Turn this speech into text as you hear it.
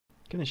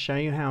I'm going to show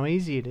you how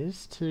easy it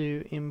is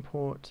to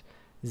import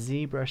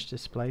ZBrush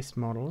displaced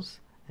models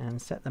and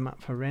set them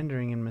up for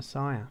rendering in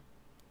Messiah.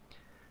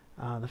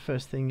 The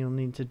first thing you'll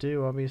need to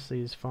do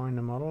obviously is find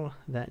a model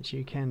that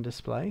you can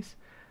displace.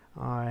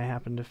 I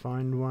happened to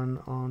find one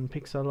on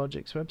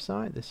Pixologic's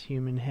website. This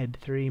human head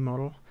 3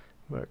 model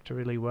worked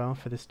really well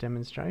for this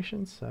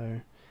demonstration, so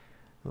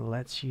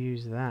let's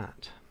use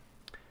that.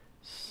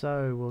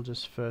 So we'll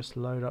just first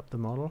load up the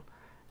model,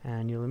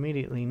 and you'll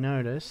immediately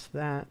notice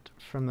that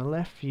from the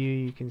left view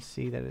you can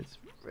see that it's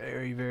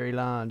very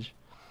large,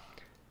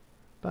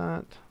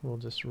 but we'll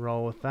just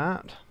roll with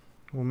that.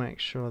 We'll make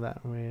sure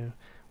that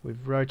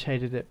we've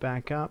rotated it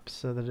back up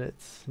so that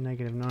it's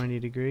negative 90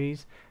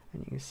 degrees,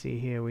 and you can see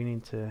here we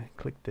need to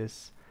click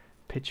this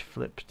pitch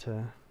flip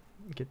to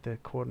get the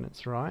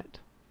coordinates right.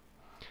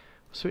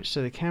 We'll switch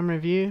to the camera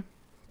view,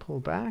 pull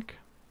back,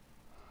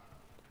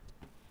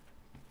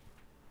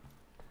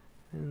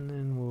 and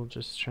then we'll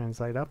just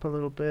translate up a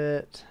little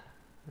bit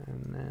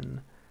and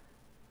then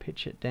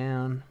pitch it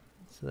down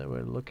so that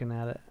we're looking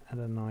at it at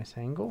a nice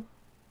angle.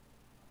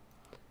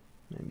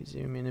 Maybe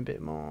zoom in a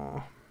bit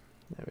more.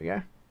 There we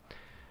go.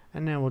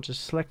 And now we'll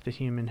just select the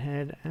human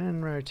head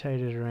and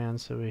rotate it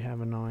around so we have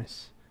a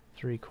nice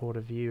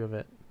 3/4 view of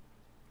it.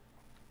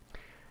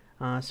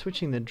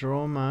 Switching the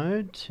draw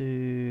mode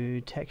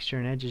to texture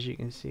and edges, you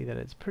can see that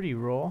it's pretty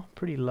raw,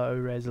 pretty low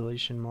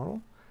resolution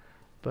model.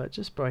 But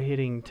just by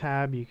hitting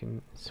tab you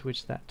can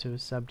switch that to a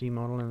sub-D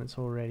model and it's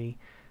already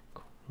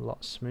a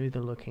lot smoother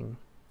looking.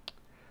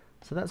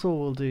 So that's all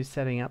we'll do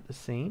setting up the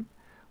scene.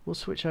 We'll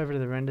switch over to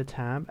the render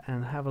tab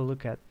and have a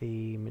look at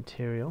the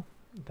material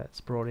that's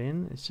brought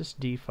in. It's just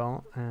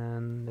default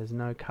and there's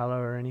no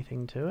color or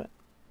anything to it.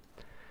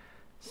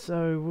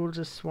 So we'll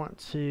just want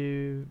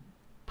to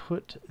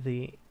put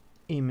the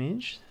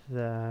image,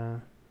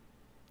 the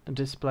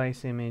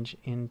displace image,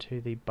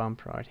 into the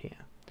bump right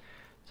here.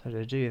 So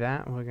to do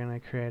that, we're going to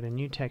create a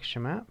new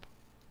texture map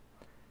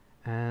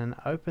and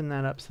open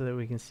that up so that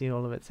we can see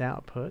all of its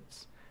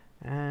outputs,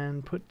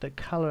 and put the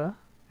color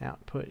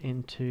output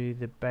into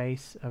the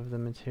base of the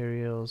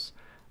material's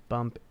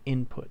bump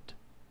input.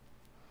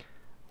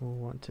 We'll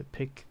want to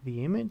pick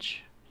the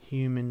image,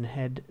 human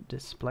head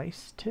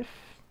displaced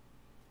TIFF,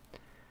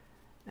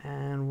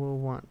 and we'll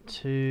want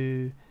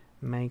to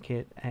make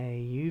it a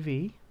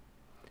UV,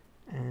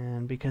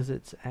 and because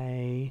it's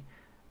a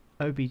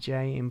OBJ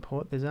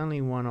import, there's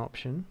only one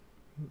option.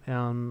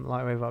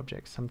 Lightwave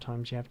objects,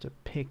 sometimes you have to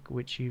pick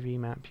which UV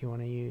map you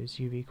want to use,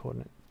 UV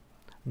coordinate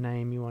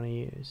name you want to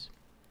use.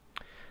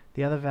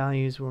 The other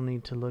values we'll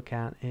need to look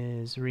at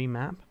is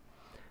remap.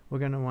 We're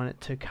going to want it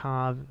to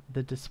carve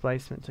the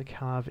displacement, to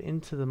carve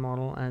into the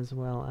model as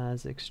well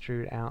as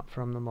extrude out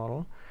from the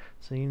model.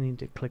 So you need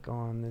to click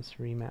on this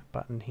remap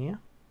button here.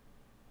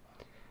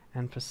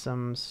 And for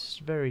some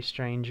very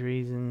strange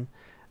reason,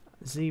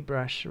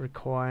 ZBrush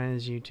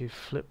requires you to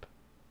flip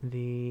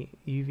the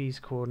UV's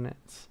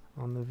coordinates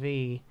on the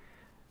V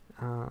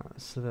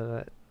so that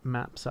it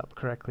maps up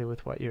correctly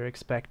with what you're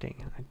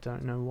expecting. I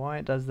don't know why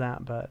it does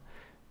that, but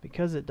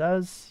because it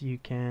does, you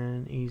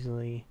can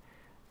easily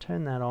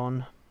turn that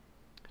on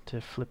to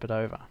flip it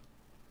over.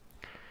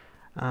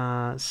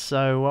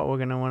 So what we're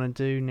going to want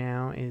to do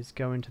now is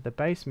go into the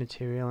base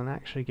material and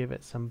actually give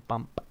it some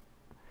bump.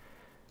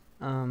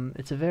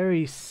 It's a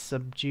very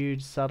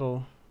subdued,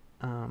 subtle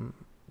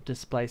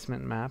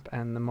displacement map,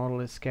 and the model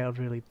is scaled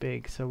really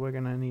big, so we're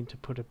going to need to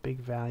put a big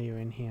value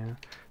in here.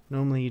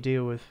 Normally you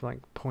deal with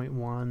like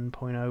 0.1,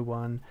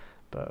 0.01,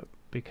 but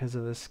because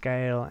of the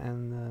scale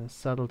and the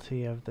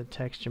subtlety of the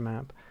texture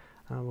map,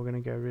 we're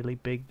going to go really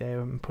big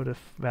there and put a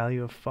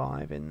value of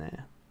 5 in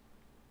there.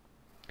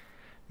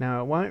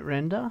 Now it won't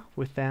render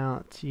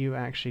without you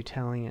actually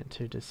telling it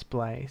to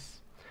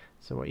displace,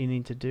 so what you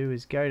need to do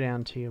is go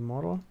down to your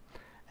model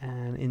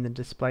and in the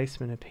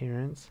displacement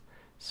appearance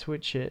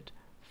switch it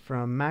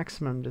from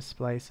maximum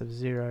displace of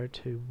 0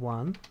 to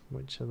 1,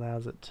 which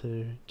allows it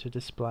to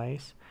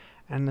displace,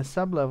 and the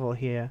sublevel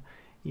here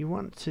you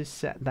want to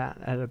set that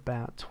at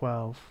about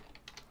 12.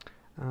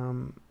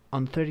 On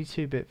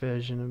 32-bit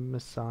version of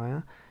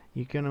Messiah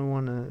you're going to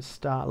want to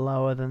start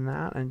lower than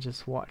that and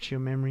just watch your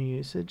memory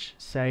usage,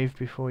 save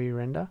before you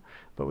render,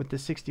 but with the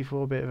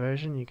 64-bit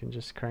version you can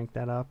just crank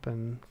that up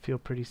and feel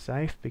pretty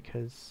safe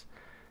because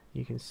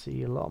you can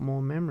see a lot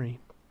more memory.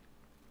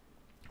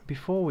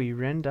 Before we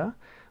render,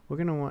 we're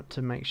going to want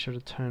to make sure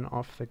to turn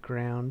off the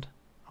ground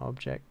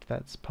object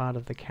that's part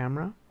of the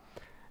camera,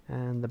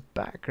 and the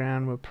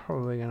background we're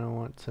probably going to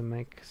want to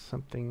make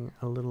something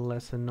a little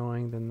less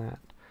annoying than that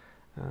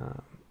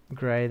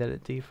gray that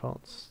it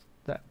defaults,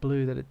 that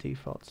blue that it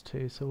defaults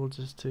to, so we'll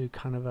just do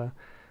kind of a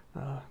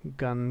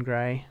gun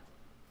gray.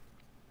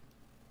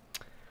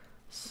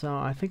 So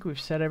I think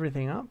we've set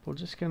everything up. We're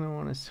just going to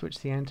want to switch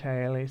the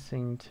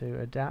anti-aliasing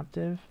to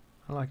adaptive.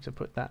 I like to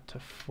put that to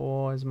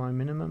 4 as my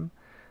minimum.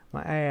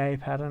 My AA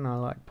pattern I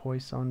like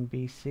Poisson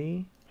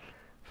BC.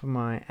 For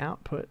my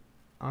output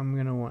I'm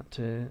going to want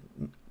to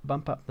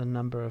bump up the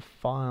number of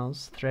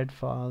files, thread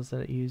files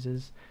that it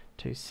uses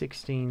to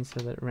 16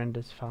 so that it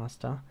renders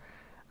faster.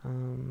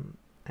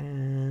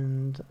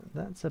 And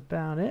that's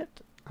about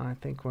it. I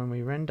think when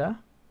we render,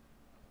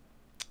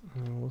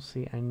 we'll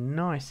see a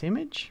nice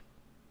image.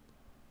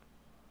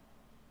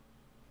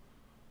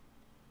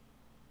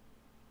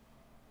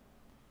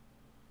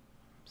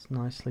 It's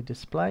nicely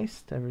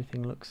displaced,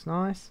 everything looks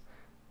nice,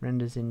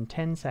 renders in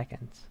 10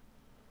 seconds.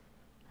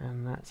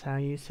 And that's how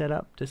you set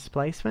up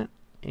displacement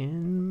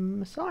in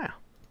Messiah.